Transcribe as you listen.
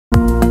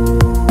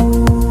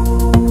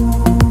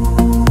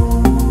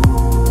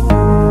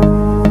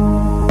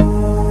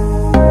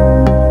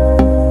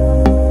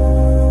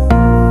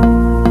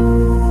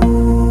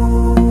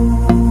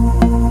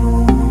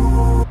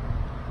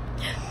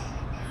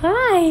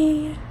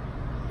Hi.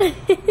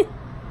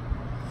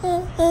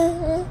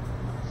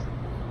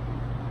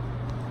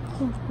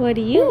 What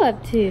are you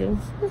up to?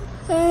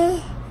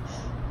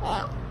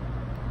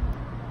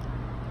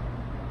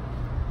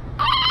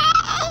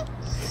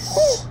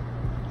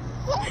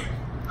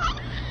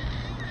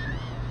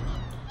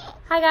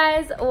 Hi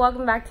guys,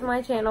 welcome back to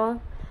my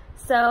channel.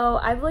 So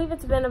I believe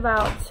it's been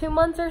about 2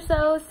 months or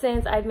so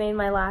since I've made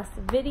my last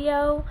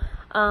video.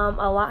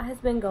 A lot has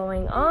been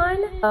going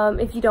on.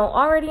 If you don't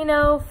already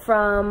know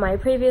from my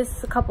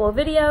previous couple of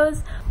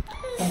videos,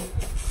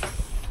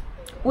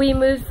 we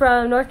moved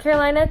from North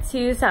Carolina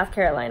to South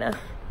Carolina.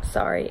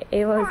 Sorry,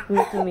 Ayla's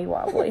making me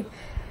wobbly.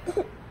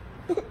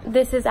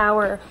 This is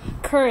our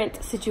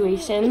current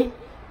situation.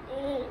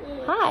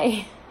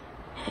 Hi.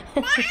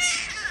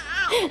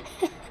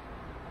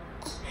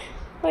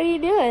 What are you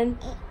doing?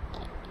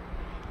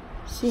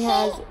 She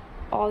has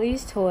all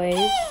these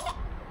toys.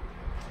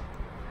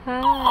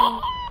 Hi.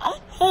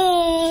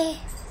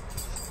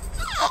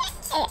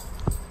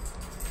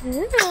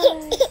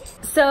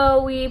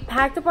 So we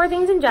packed up our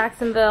things in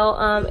Jacksonville.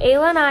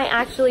 Ayla and I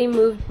actually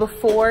moved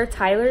before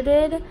Tyler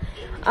did.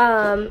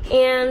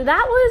 And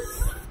that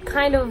was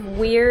kind of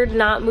weird,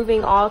 not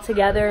moving all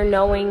together,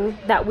 knowing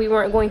that we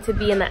weren't going to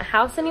be in that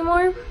house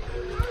anymore.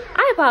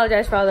 I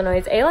apologize for all the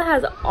noise. Ayla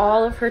has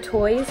all of her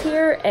toys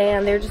here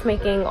and they're just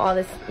making all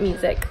this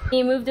music.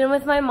 We moved in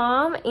with my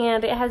mom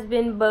and it has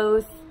been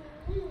both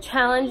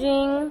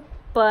challenging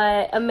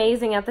but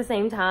amazing at the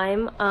same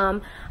time.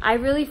 I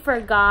really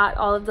forgot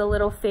all of the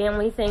little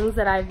family things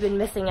that I've been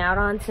missing out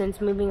on since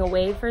moving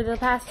away for the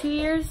past 2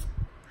 years.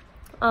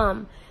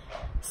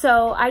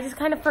 So I just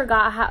kind of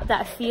forgot how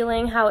that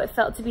feeling, how it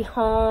felt to be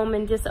home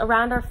and just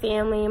around our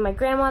family. My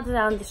grandma's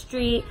down the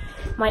street,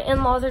 my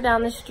in-laws are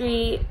down the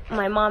street,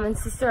 my mom and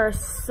sister are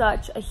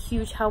such a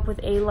huge help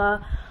with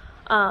Ayla.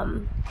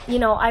 You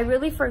know, I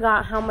really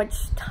forgot how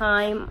much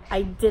time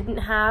I didn't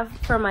have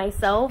for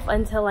myself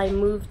until I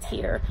moved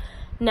here.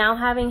 Now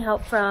having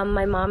help from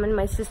my mom and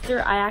my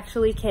sister, I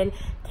actually can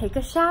take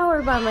a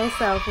shower by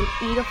myself and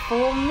eat a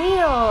full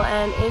meal,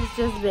 and it's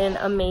just been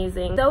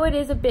amazing. Though it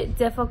is a bit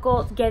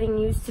difficult getting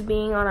used to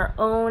being on our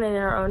own and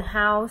in our own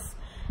house,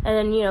 and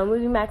then, you know,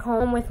 moving back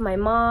home with my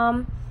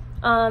mom.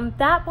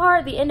 That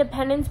part, the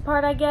independence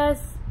part, I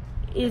guess,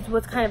 is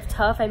what's kind of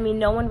tough. I mean,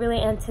 no one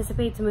really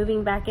anticipates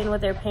moving back in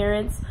with their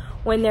parents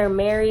when they're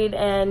married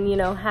and, you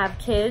know, have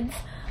kids.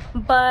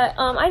 But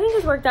I think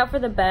it's worked out for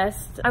the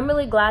best. I'm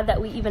really glad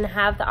that we even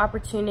have the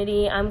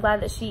opportunity. I'm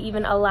glad that she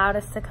even allowed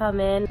us to come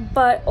in.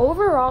 But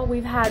overall,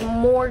 we've had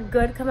more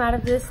good come out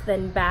of this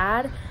than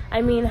bad.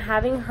 I mean,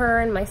 having her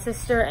and my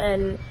sister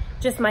and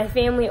just my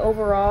family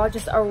overall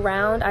just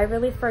around, I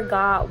really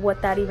forgot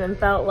what that even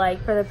felt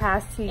like for the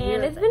past 2 years.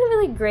 And it's been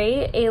really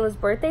great. Ayla's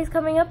birthday's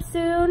coming up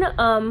soon.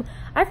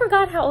 I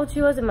forgot how old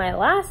she was in my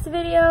last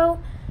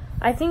video.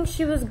 I think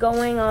she was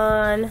going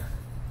on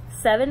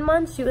 7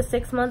 months. She was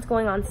 6 months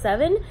going on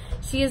 7.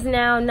 She is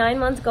now 9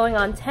 months going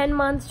on 10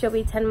 months. She'll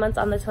be 10 months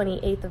on the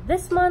 28th of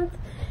this month.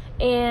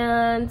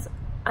 And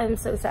I'm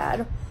so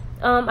sad.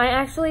 I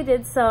actually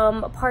did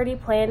some party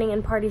planning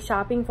and party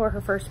shopping for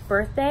her first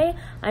birthday.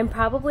 I'm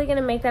probably going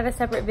to make that a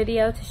separate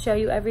video to show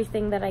you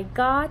everything that I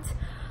got.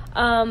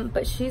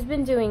 But she's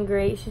been doing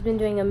great. She's been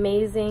doing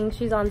amazing.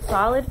 She's on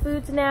solid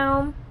foods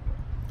now.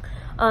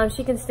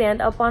 She can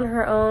stand up on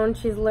her own.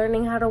 She's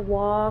learning how to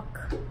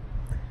walk.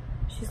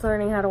 She's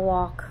learning how to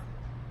walk.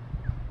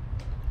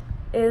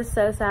 It is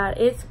so sad.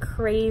 It's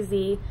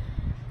crazy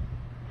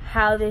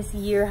how this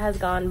year has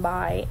gone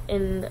by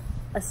in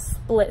a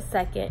split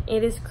second.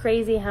 It is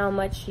crazy how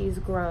much she's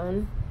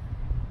grown.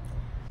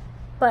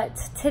 But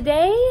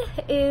today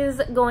is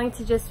going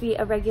to just be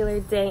a regular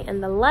day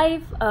in the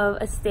life of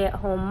a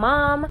stay-at-home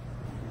mom.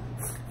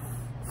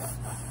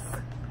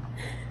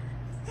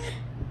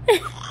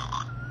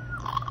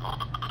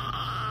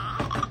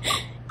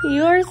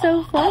 You're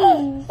so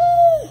funny.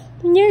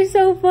 You're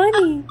so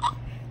funny.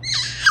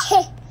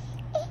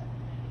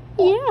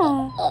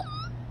 Yeah.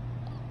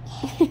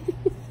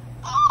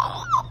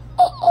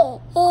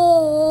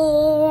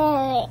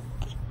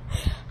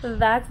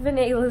 That's been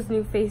Ayla's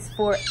new face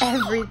for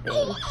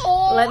everything.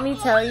 Let me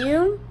tell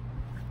you,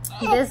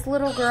 this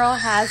little girl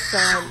has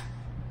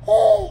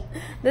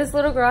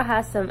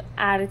some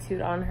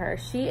attitude on her.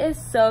 She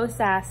is so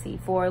sassy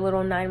for a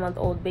little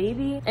 9-month-old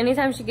baby.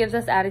 Anytime she gives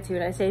us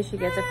attitude, I say she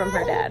gets it from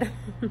her dad.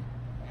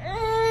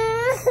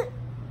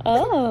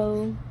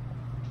 Oh.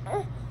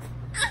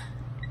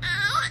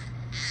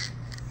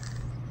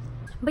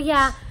 But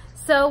yeah,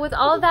 so with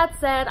all of that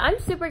said, I'm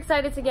super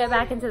excited to get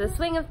back into the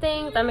swing of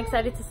things. I'm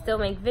excited to still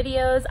make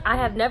videos. I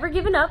have never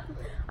given up.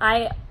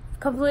 I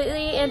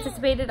completely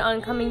anticipated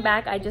on coming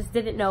back. I just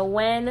didn't know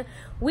when.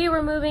 We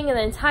were moving and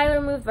then Tyler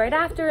moved right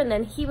after, and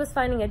then he was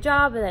finding a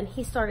job and then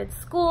he started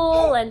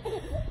school, and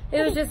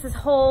it was just this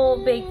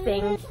whole big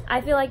thing.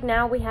 I feel like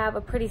now we have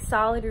a pretty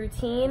solid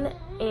routine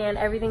and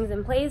everything's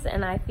in place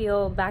and I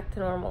feel back to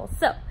normal.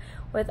 So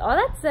with all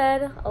that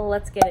said,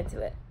 let's get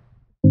into it.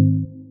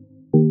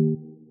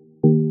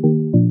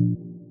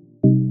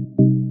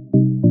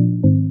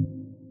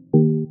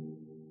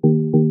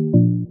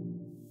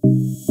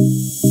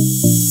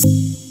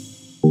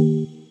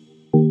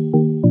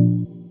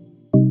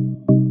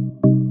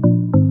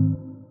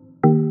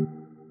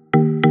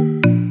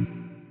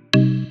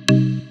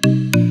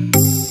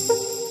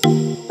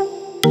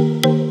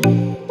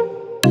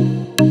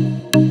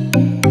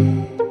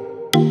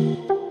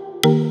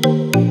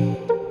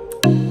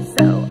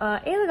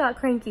 got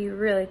cranky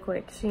really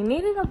quick. She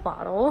needed a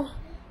bottle.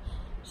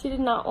 She did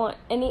not want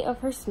any of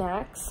her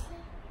snacks.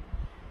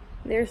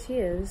 There she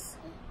is.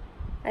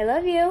 I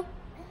love you.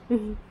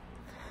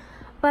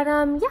 But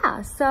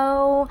yeah,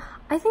 so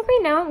I think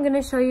right now I'm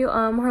gonna show you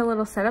her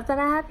little setup that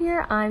I have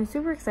here. I'm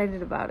super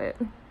excited about it.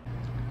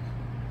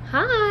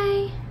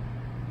 Hi.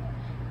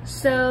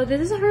 So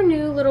this is her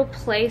new little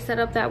play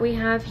setup that we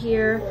have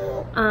here.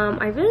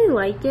 I really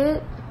like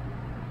it.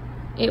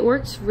 It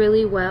works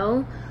really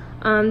well.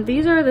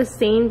 These are the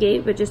same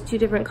gate but just two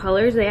different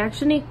colors. They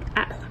actually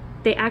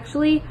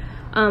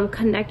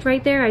connect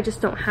right there. I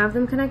just don't have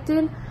them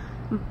connected.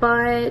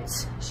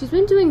 But she's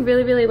been doing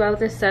really well with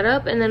this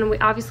setup. And then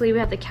obviously we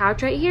have the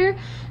couch right here,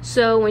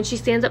 so when she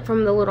stands up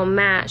from the little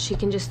mat, she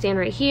can just stand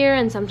right here,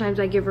 and sometimes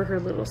I give her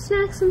little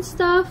snacks and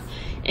stuff,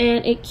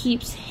 and it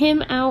keeps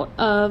him out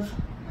of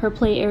her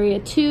play area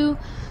too.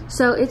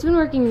 So it's been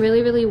working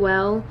really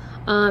well.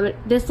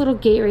 This little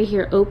gate right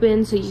here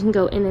opens so you can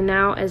go in and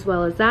out, as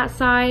well as that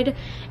side,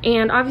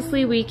 and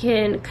obviously we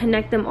can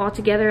connect them all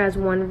together as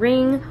one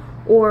ring,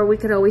 or we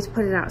could always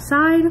put it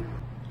outside.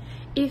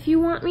 If you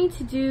want me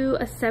to do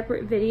a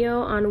separate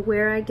video on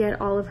where I get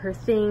all of her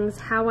things,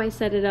 how I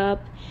set it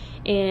up,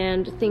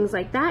 and things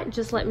like that,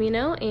 just let me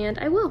know and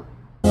I will.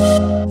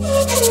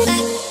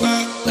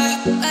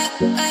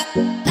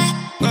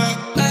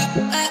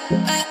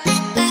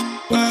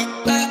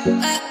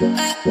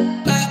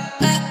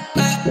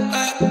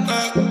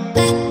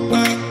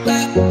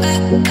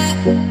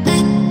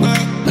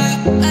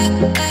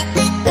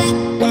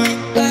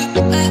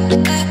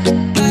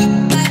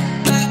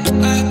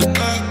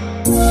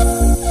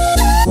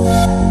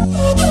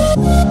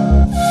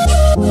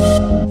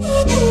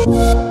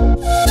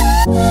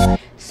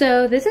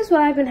 So this is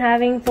what I've been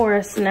having for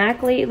a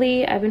snack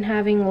lately. I've been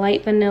having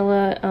light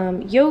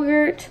vanilla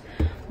yogurt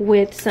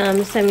with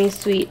some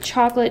semi-sweet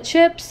chocolate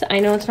chips. I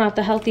know it's not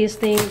the healthiest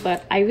thing,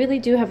 but I really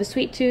do have a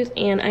sweet tooth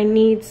and I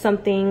need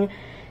something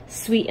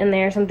sweet in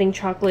there, something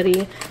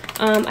chocolatey.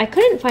 I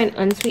couldn't find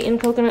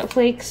unsweetened coconut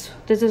flakes.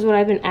 This is what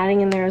I've been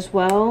adding in there as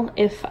well.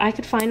 If I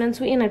could find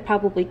unsweetened, I'd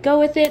probably go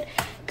with it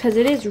because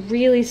it is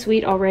really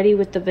sweet already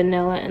with the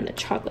vanilla and the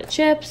chocolate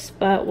chips,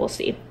 but we'll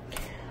see.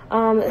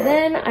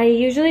 Then I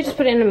usually just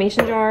put it in a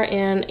mason jar,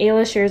 and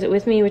Ayla shares it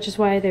with me, which is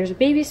why there's a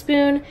baby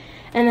spoon.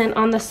 And then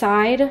on the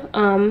side,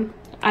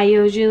 I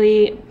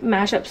usually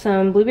mash up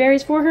some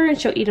blueberries for her and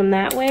she'll eat them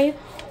that way,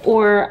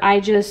 or I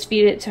just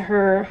feed it to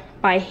her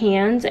by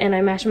hand and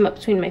I mash them up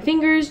between my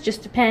fingers,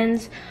 just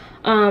depends.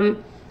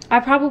 I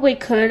probably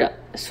could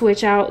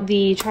switch out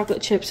the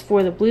chocolate chips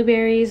for the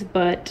blueberries,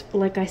 but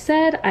like I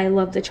said, I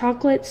love the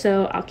chocolate,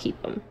 so I'll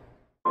keep them.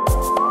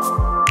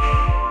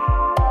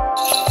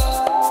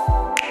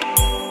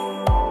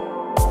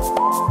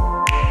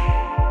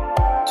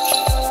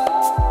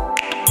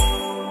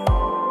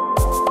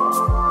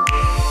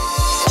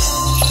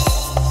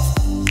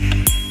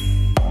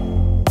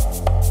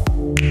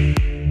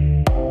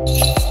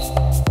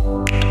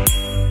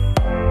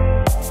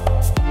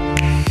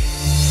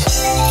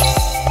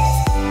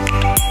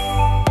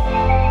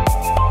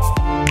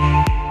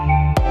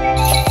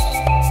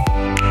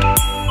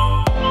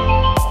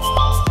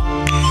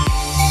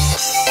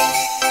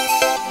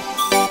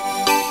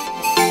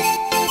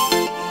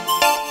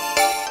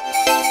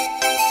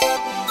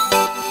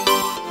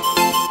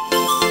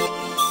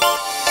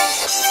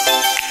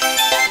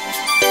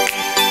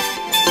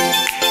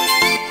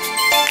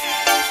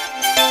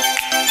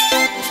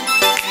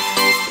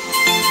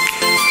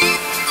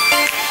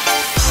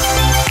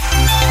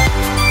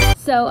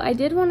 So I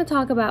did want to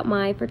talk about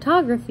my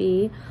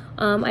photography.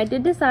 I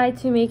did decide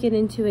to make it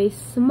into a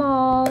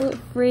small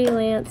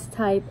freelance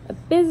type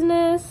of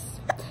business.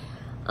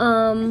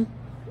 I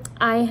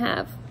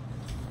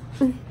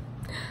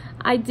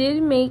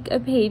did make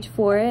a page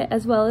for it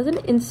as well as an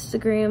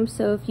Instagram,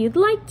 so if you'd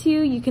like to,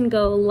 you can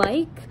go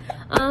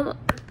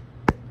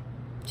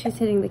she's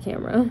hitting the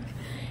camera.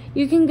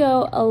 You can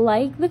go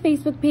like the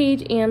Facebook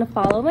page and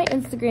follow my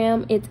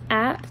Instagram. It's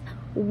at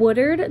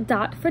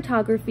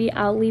woodard.photography.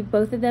 I'll leave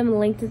both of them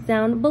linked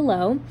down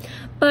below.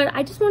 But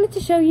I just wanted to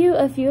show you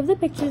a few of the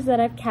pictures that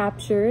I've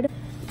captured.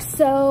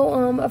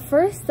 So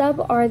first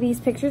up are these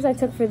pictures I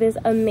took for this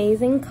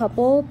amazing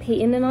couple,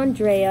 Peyton and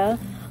Andrea.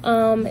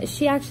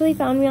 She actually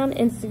found me on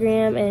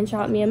Instagram and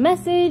shot me a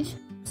message.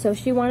 So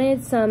she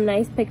wanted some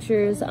nice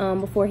pictures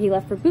before he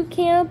left for boot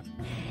camp.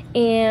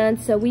 And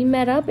so we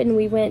met up and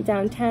we went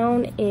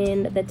downtown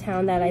in the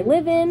town that I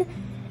live in.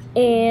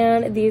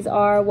 And these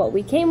are what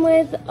we came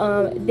with.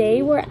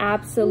 They were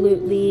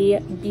absolutely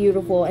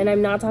beautiful, and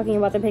I'm not talking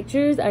about the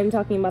pictures, I'm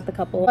talking about the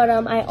couple. But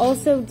I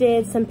also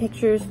did some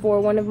pictures for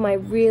one of my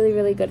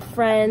really good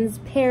friends,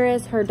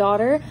 Paris, her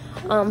daughter.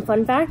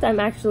 Fun fact, I'm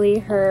actually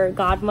her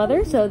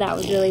godmother, so that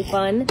was really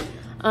fun.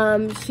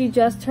 She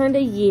just turned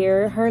a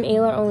year. Her and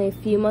Ayla are only a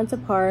few months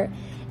apart,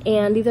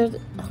 and these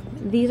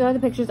are the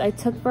pictures I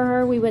took for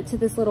her. We went to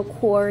this little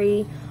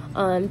quarry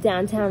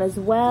downtown as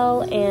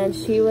well, and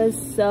she was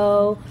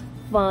so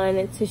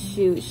fun to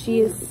shoot. She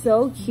is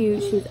so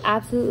cute. She's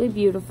absolutely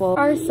beautiful.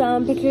 There are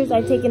some pictures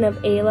I've taken of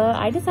Ayla.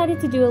 I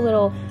decided to do a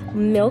little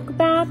milk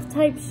bath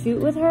type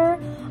shoot with her.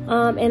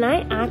 And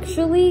I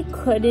actually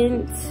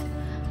couldn't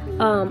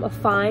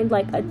find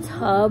like a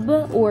tub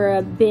or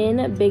a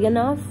bin big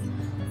enough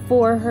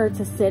for her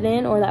to sit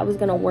in, or that was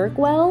gonna work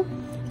well.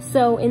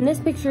 So in this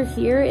picture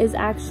here is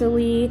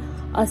actually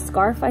a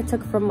scarf I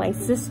took from my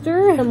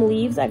sister, some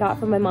leaves I got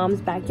from my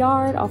mom's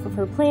backyard off of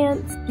her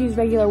plants. Use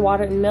regular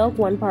water and milk,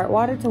 1 part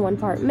water to 1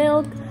 part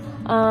milk.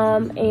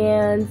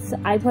 And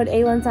I put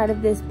Ayla inside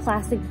of this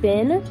plastic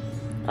bin.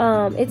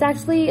 It's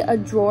actually a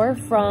drawer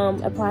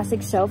from a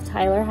plastic shelf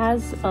Tyler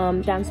has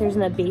downstairs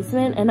in the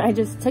basement, and I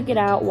just took it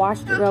out,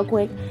 washed it real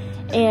quick,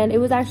 and it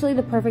was actually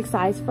the perfect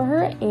size for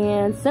her.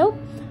 And so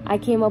I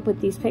came up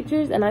with these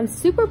pictures, and I'm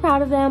super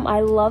proud of them. I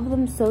love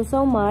them so,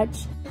 so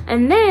much.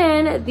 And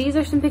then these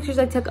are some pictures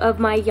I took of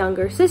my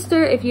younger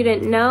sister. If you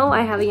didn't know,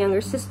 I have a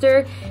younger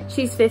sister.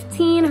 She's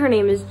 15. Her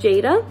name is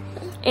Jada.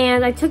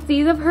 And I took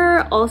these of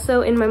her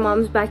also in my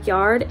mom's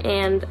backyard,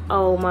 and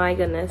oh my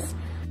goodness.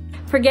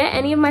 Forget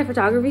any of my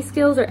photography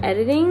skills or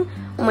editing.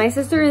 My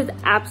sister is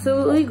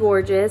absolutely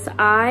gorgeous.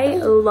 I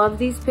love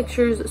these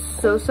pictures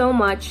so, so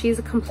much. She's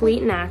a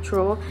complete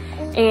natural.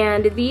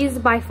 And these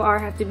by far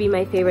have to be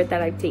my favorite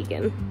that I've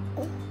taken.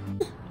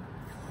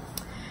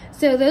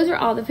 So those are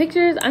all the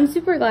pictures. I'm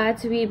super glad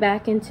to be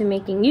back into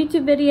making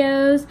YouTube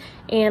videos,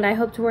 and I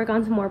hope to work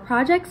on some more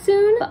projects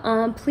soon.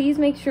 Please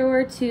make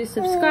sure to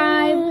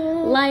subscribe,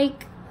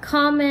 like,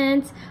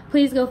 comment.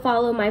 Please go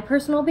follow my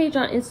personal page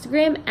on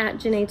Instagram at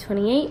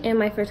Janae28 and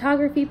my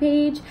photography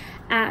page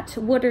at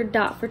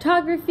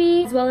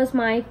Woodard.photography, as well as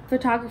my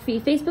photography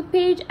Facebook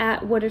page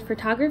at Woodard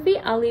Photography.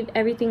 I'll leave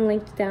everything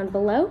linked down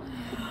below.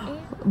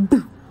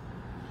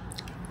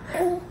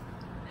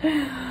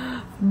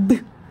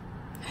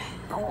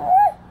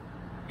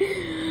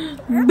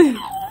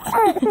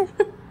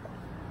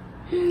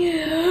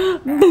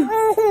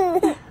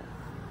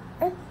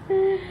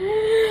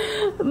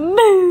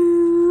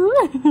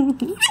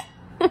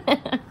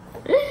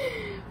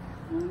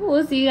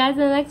 We'll see you guys in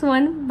the next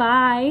one.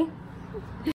 Bye.